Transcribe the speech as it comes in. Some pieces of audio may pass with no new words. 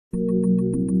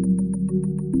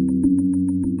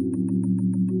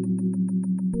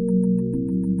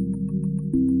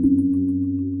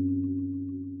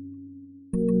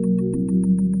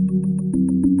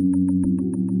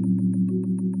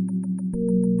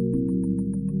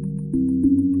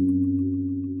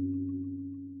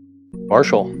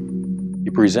Marshall,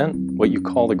 you present what you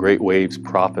call the Great Waves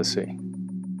Prophecy.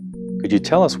 Could you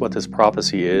tell us what this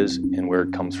prophecy is and where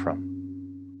it comes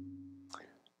from?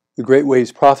 The Great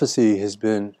Waves Prophecy has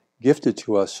been gifted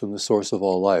to us from the source of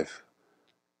all life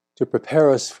to prepare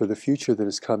us for the future that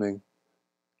is coming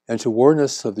and to warn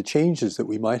us of the changes that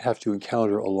we might have to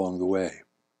encounter along the way.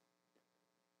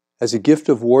 As a gift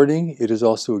of warning, it is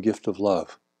also a gift of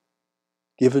love,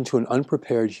 given to an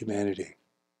unprepared humanity.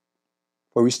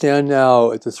 For we stand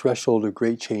now at the threshold of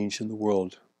great change in the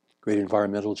world, great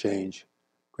environmental change,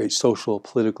 great social,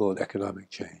 political, and economic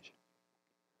change.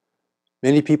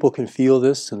 Many people can feel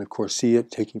this and of course see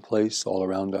it taking place all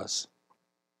around us.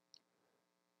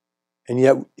 And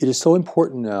yet it is so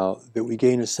important now that we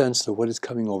gain a sense of what is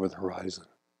coming over the horizon.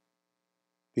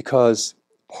 Because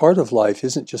part of life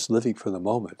isn't just living for the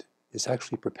moment, it's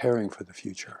actually preparing for the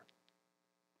future.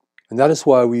 And that is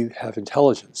why we have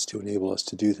intelligence to enable us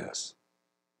to do this.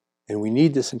 And we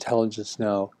need this intelligence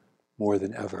now more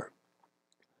than ever.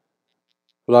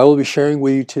 What I will be sharing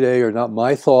with you today are not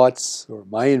my thoughts or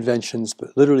my inventions,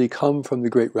 but literally come from the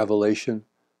great revelation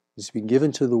that has been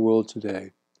given to the world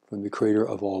today from the Creator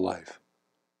of all life,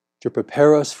 to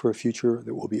prepare us for a future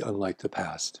that will be unlike the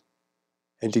past,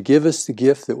 and to give us the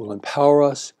gift that will empower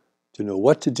us to know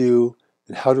what to do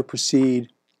and how to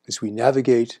proceed as we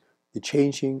navigate the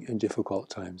changing and difficult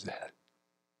times ahead.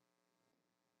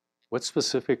 What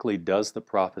specifically does the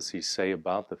prophecy say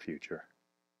about the future?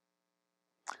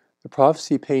 The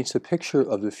prophecy paints a picture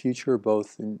of the future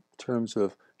both in terms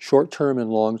of short-term and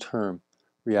long-term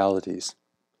realities.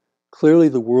 Clearly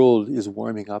the world is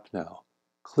warming up now.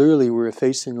 Clearly we're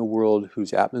facing a world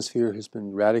whose atmosphere has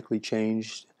been radically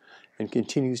changed and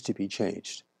continues to be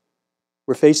changed.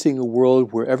 We're facing a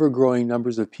world where ever-growing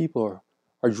numbers of people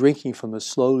are drinking from a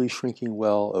slowly shrinking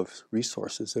well of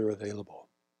resources that are available.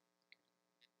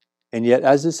 And yet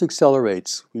as this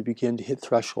accelerates, we begin to hit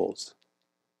thresholds,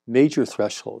 major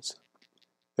thresholds,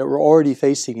 that we're already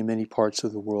facing in many parts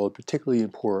of the world, particularly in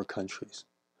poorer countries.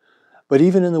 But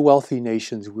even in the wealthy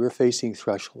nations, we're facing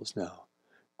thresholds now.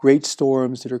 Great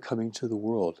storms that are coming to the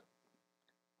world,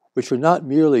 which are not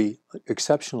merely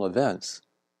exceptional events,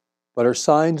 but are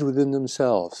signs within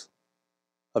themselves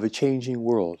of a changing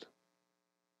world.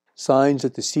 Signs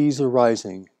that the seas are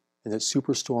rising and that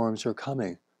superstorms are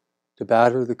coming to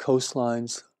batter the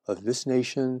coastlines of this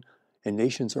nation and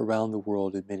nations around the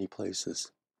world in many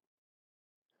places.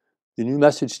 The new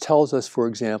message tells us, for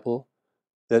example,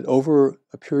 that over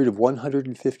a period of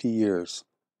 150 years,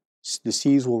 the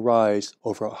seas will rise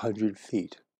over 100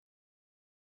 feet.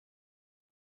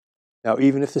 Now,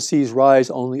 even if the seas rise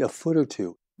only a foot or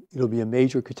two, it'll be a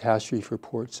major catastrophe for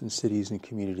ports and cities and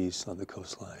communities on the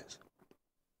coastlines.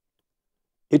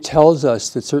 It tells us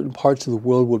that certain parts of the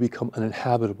world will become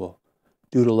uninhabitable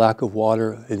due to lack of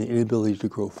water and the inability to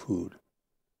grow food,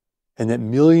 and that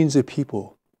millions of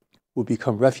people will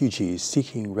become refugees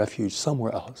seeking refuge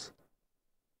somewhere else.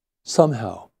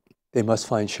 Somehow, they must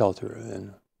find shelter,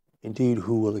 and indeed,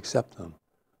 who will accept them?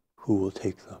 Who will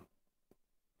take them?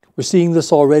 We're seeing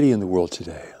this already in the world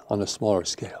today on a smaller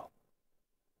scale.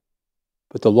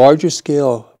 But the larger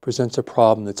scale presents a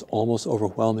problem that's almost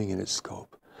overwhelming in its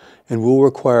scope and will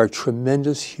require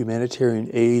tremendous humanitarian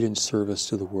aid and service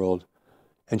to the world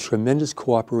and tremendous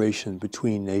cooperation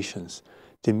between nations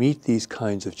to meet these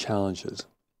kinds of challenges.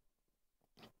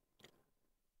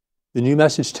 The new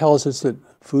message tells us that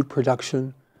food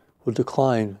production will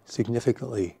decline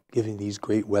significantly given these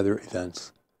great weather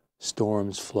events,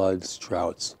 storms, floods,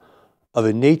 droughts, of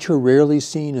a nature rarely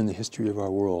seen in the history of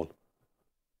our world,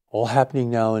 all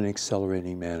happening now in an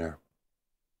accelerating manner.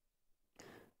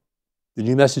 The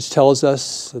new message tells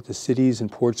us that the cities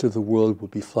and ports of the world will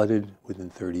be flooded within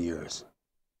 30 years.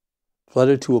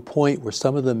 Flooded to a point where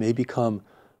some of them may become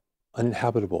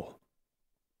uninhabitable,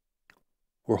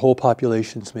 where whole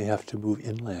populations may have to move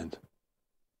inland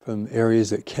from areas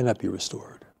that cannot be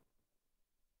restored.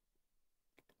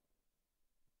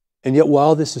 And yet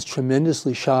while this is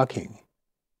tremendously shocking,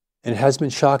 and has been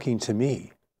shocking to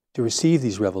me to receive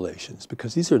these revelations,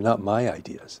 because these are not my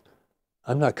ideas,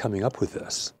 I'm not coming up with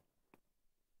this.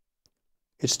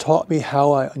 It's taught me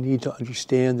how I need to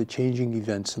understand the changing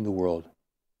events in the world,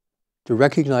 to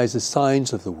recognize the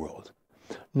signs of the world,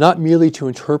 not merely to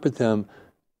interpret them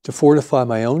to fortify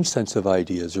my own sense of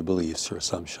ideas or beliefs or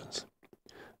assumptions,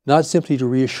 not simply to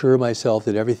reassure myself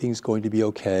that everything's going to be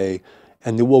okay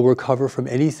and that we'll recover from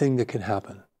anything that can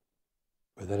happen,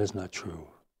 for that is not true.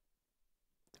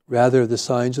 Rather, the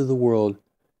signs of the world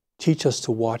teach us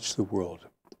to watch the world,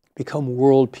 become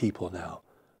world people now,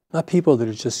 not people that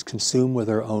are just consumed with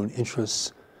their own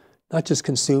interests, not just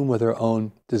consumed with their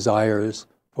own desires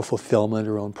or fulfillment,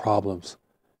 our own problems,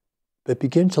 but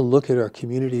begin to look at our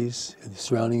communities and the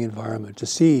surrounding environment to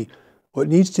see what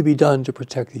needs to be done to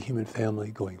protect the human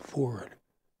family going forward,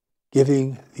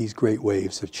 giving these great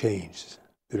waves of change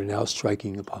that are now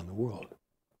striking upon the world.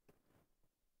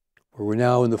 For we're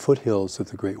now in the foothills of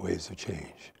the great waves of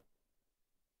change.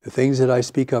 The things that I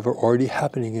speak of are already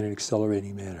happening in an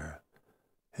accelerating manner,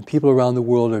 and people around the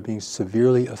world are being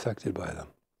severely affected by them,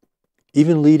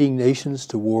 even leading nations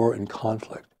to war and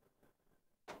conflict,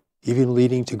 even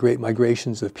leading to great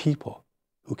migrations of people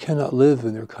who cannot live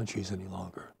in their countries any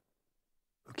longer,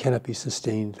 who cannot be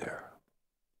sustained there.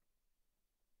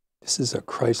 This is a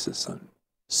crisis on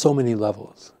so many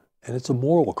levels, and it's a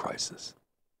moral crisis.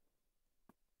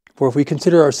 For if we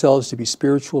consider ourselves to be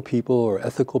spiritual people or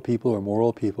ethical people or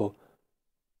moral people,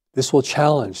 this will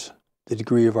challenge the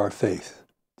degree of our faith,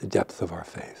 the depth of our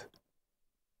faith.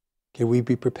 Can we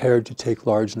be prepared to take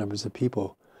large numbers of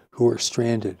people who are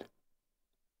stranded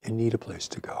and need a place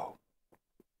to go?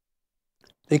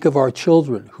 Think of our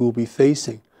children who will be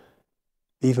facing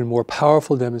even more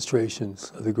powerful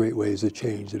demonstrations of the great waves of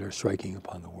change that are striking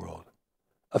upon the world,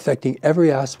 affecting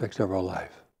every aspect of our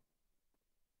life.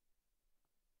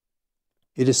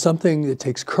 It is something that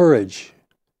takes courage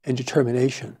and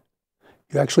determination.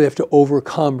 You actually have to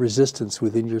overcome resistance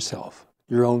within yourself,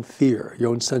 your own fear, your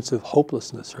own sense of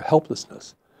hopelessness or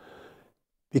helplessness.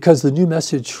 Because the new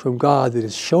message from God that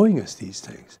is showing us these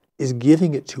things is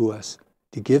giving it to us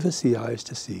to give us the eyes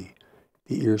to see,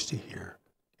 the ears to hear,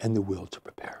 and the will to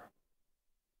prepare.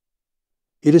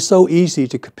 It is so easy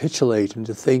to capitulate and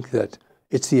to think that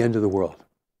it's the end of the world.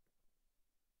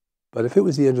 But if it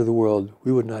was the end of the world,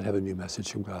 we would not have a new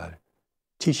message from God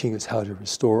teaching us how to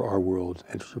restore our world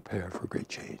and to prepare for great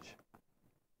change.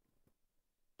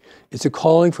 It's a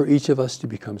calling for each of us to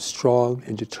become strong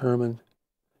and determined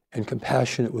and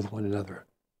compassionate with one another.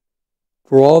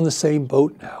 We're all in the same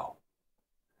boat now.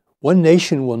 One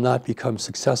nation will not become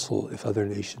successful if other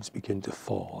nations begin to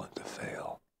fall and to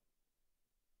fail.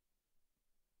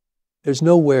 There's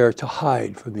nowhere to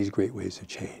hide from these great waves of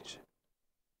change.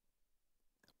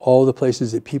 All the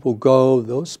places that people go,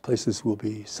 those places will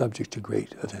be subject to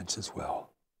great events as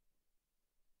well.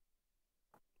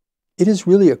 It is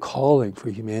really a calling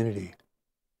for humanity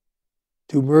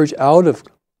to emerge out of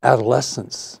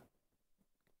adolescence,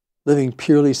 living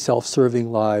purely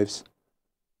self-serving lives,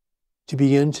 to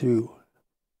begin to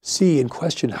see and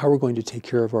question how we're going to take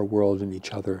care of our world and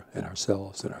each other and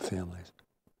ourselves and our families,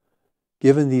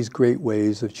 given these great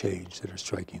waves of change that are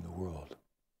striking the world.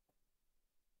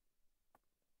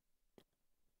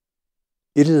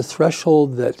 It is a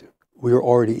threshold that we are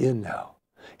already in now.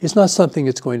 It's not something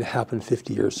that's going to happen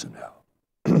 50 years from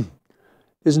now.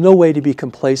 There's no way to be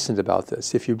complacent about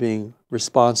this if you're being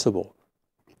responsible,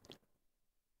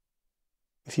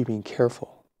 if you're being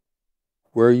careful,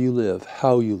 where you live,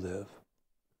 how you live.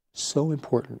 So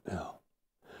important now.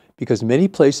 Because many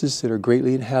places that are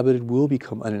greatly inhabited will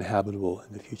become uninhabitable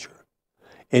in the future.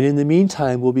 And in the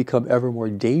meantime will become ever more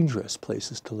dangerous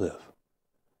places to live,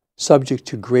 subject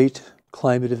to great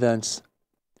climate events,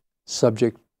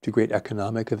 subject to great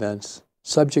economic events,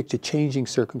 subject to changing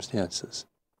circumstances.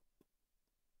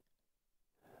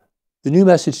 The new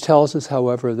message tells us,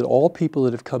 however, that all people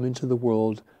that have come into the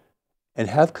world and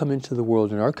have come into the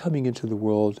world and are coming into the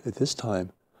world at this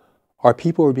time are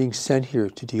people who are being sent here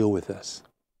to deal with this.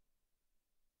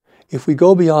 If we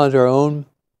go beyond our own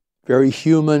very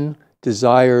human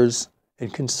desires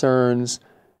and concerns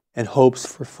and hopes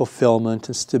for fulfillment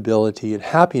and stability and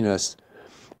happiness,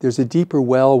 there's a deeper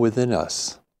well within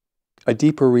us, a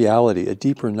deeper reality, a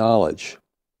deeper knowledge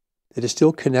that is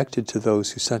still connected to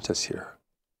those who sent us here.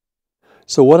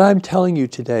 So what I'm telling you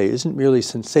today isn't merely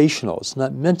sensational. It's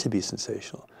not meant to be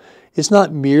sensational. It's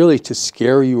not merely to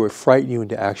scare you or frighten you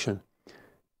into action.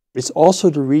 It's also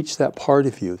to reach that part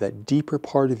of you, that deeper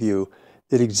part of you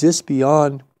that exists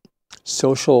beyond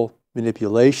social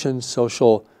manipulation,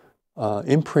 social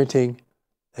imprinting,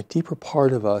 that deeper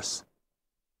part of us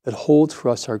that holds for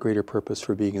us our greater purpose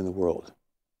for being in the world,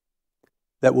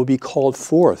 that will be called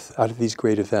forth out of these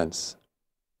great events.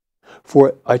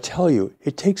 For I tell you,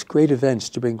 it takes great events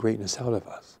to bring greatness out of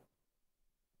us.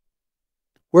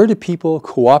 Where do people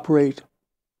cooperate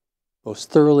most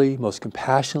thoroughly, most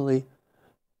compassionately,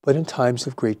 but in times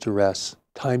of great duress,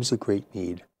 times of great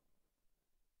need?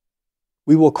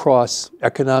 We will cross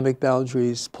economic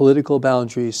boundaries, political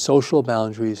boundaries, social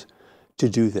boundaries to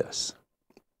do this.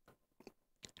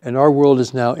 And our world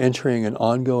is now entering an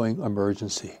ongoing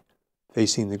emergency,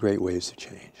 facing the great waves of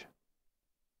change.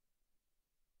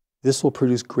 This will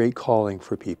produce great calling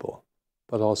for people,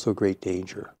 but also great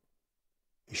danger.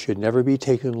 It should never be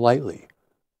taken lightly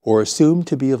or assumed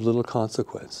to be of little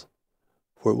consequence,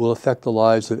 for it will affect the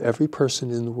lives of every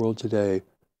person in the world today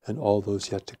and all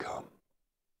those yet to come.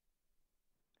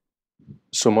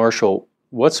 So, Marshall,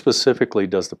 what specifically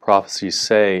does the prophecy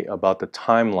say about the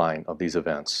timeline of these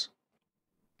events?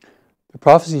 The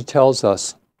prophecy tells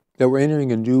us that we're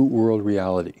entering a new world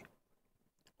reality.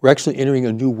 We're actually entering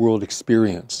a new world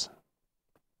experience.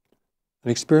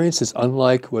 An experience that's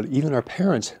unlike what even our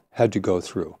parents had to go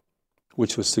through,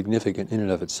 which was significant in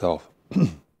and of itself.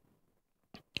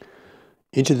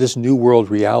 Into this new world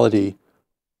reality,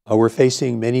 we're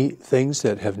facing many things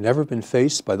that have never been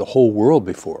faced by the whole world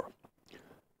before.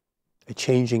 A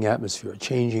changing atmosphere, a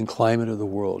changing climate of the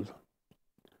world,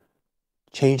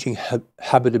 changing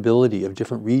habitability of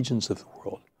different regions of the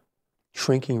world,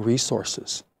 shrinking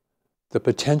resources, the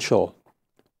potential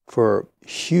for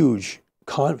huge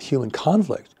human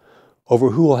conflict over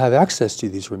who will have access to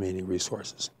these remaining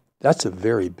resources. That's a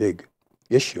very big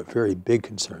issue, a very big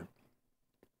concern.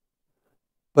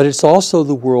 But it's also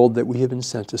the world that we have been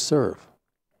sent to serve.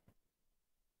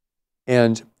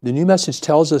 And the new message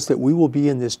tells us that we will be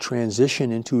in this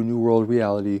transition into a new world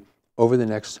reality over the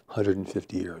next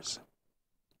 150 years.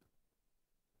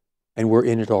 And we're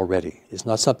in it already. It's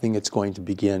not something that's going to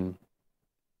begin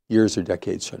years or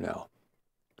decades from now.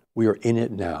 We are in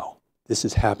it now. This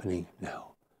is happening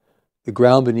now. The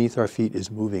ground beneath our feet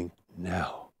is moving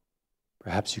now.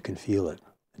 Perhaps you can feel it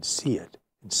and see it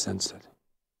and sense it.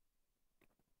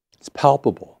 It's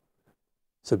palpable.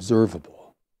 It's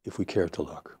observable if we care to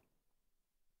look.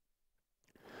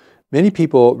 Many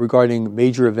people regarding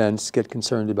major events get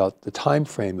concerned about the time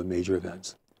frame of major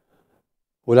events.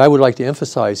 What I would like to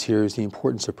emphasize here is the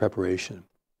importance of preparation.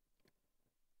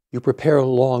 You prepare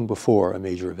long before a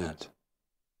major event.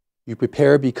 You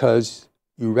prepare because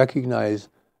you recognize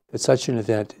that such an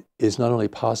event is not only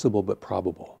possible but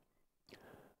probable.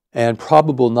 And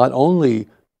probable not only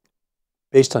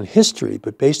based on history,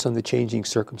 but based on the changing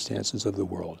circumstances of the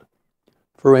world.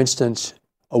 For instance,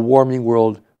 a warming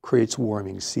world creates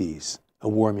warming seas, a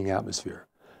warming atmosphere.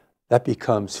 That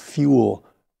becomes fuel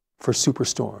for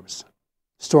superstorms,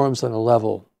 storms on a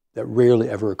level that rarely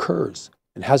ever occurs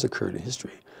and has occurred in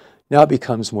history. Now it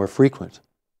becomes more frequent.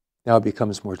 Now it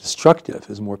becomes more destructive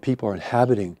as more people are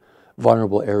inhabiting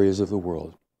vulnerable areas of the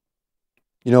world.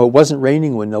 You know, it wasn't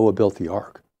raining when Noah built the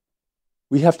ark.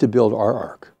 We have to build our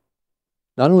ark,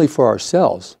 not only for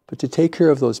ourselves, but to take care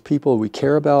of those people we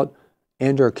care about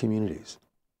and our communities.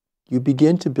 You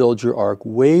begin to build your ark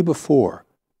way before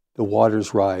the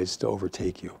waters rise to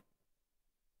overtake you,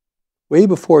 way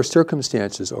before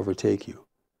circumstances overtake you,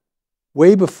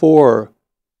 way before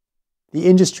the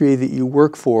industry that you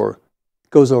work for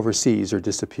goes overseas or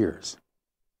disappears.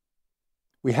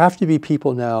 We have to be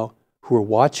people now who are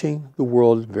watching the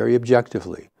world very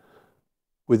objectively,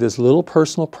 with as little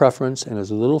personal preference and as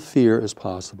little fear as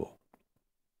possible.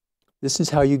 This is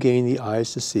how you gain the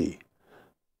eyes to see.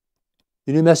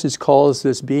 The new message calls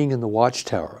this being in the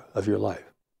watchtower of your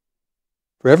life.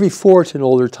 For every fort in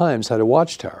older times had a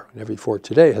watchtower, and every fort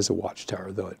today has a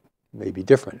watchtower, though it may be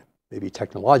different, may be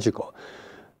technological.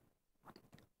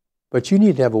 But you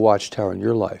need to have a watchtower in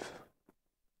your life,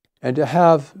 and to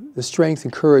have the strength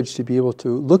and courage to be able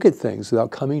to look at things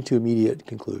without coming to immediate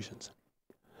conclusions.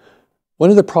 One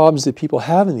of the problems that people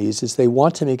have in these is they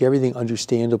want to make everything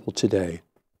understandable today.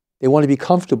 They want to be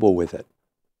comfortable with it.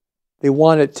 They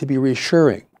want it to be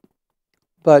reassuring.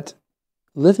 But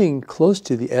living close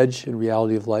to the edge and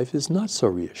reality of life is not so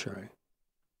reassuring.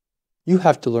 You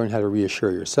have to learn how to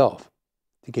reassure yourself,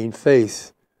 to gain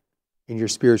faith in your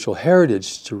spiritual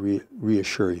heritage to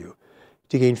reassure you,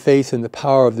 to gain faith in the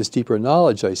power of this deeper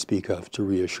knowledge I speak of to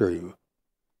reassure you,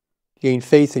 to gain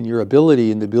faith in your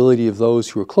ability and the ability of those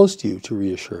who are close to you to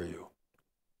reassure you.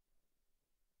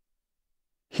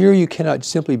 Here you cannot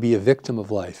simply be a victim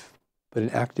of life, but an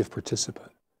active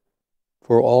participant.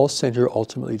 For all sent here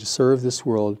ultimately to serve this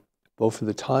world, both for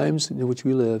the times in which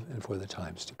we live and for the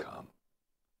times to come.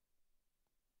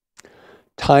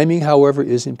 Timing, however,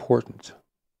 is important.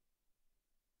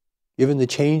 Given the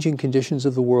changing conditions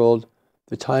of the world,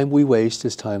 the time we waste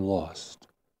is time lost.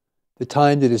 The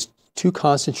time that is too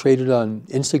concentrated on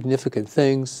insignificant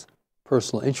things,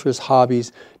 personal interests,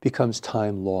 hobbies, becomes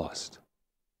time lost.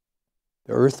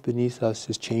 The earth beneath us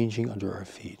is changing under our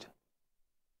feet.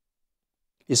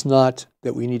 It's not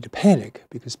that we need to panic,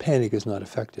 because panic is not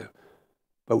effective.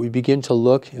 But we begin to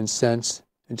look and sense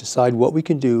and decide what we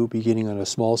can do, beginning on a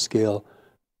small scale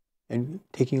and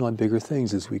taking on bigger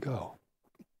things as we go.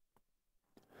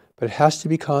 But it has to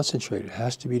be concentrated, it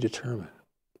has to be determined.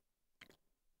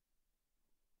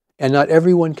 And not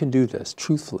everyone can do this,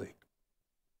 truthfully.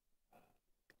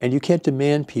 And you can't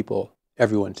demand people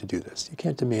everyone to do this. You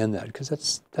can't demand that because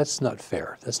that's not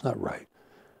fair. That's not right.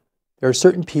 There are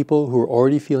certain people who are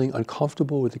already feeling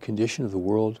uncomfortable with the condition of the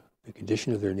world, the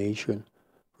condition of their nation.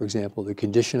 For example, the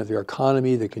condition of their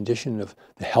economy, the condition of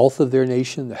the health of their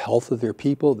nation, the health of their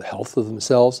people, the health of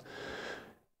themselves.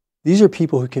 These are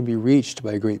people who can be reached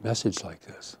by a great message like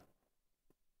this.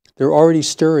 They're already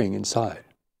stirring inside.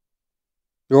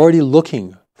 They're already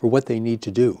looking for what they need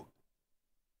to do.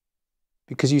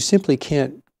 Because you simply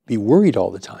can't be worried all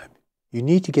the time. You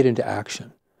need to get into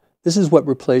action. This is what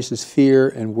replaces fear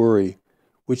and worry,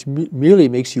 which merely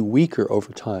makes you weaker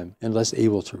over time and less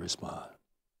able to respond.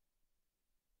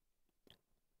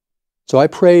 So I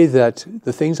pray that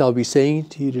the things I'll be saying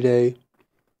to you today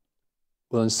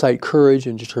will incite courage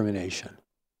and determination.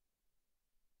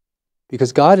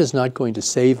 Because God is not going to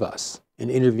save us and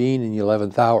intervene in the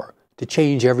 11th hour to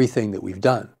change everything that we've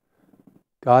done.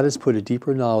 God has put a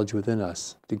deeper knowledge within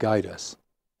us to guide us.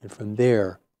 And from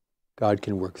there, God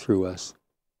can work through us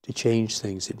to change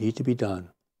things that need to be done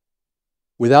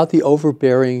without the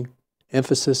overbearing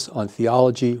emphasis on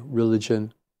theology,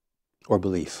 religion, or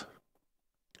belief.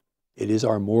 It is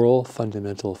our moral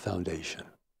fundamental foundation.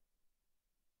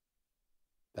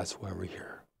 That's why we're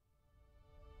here.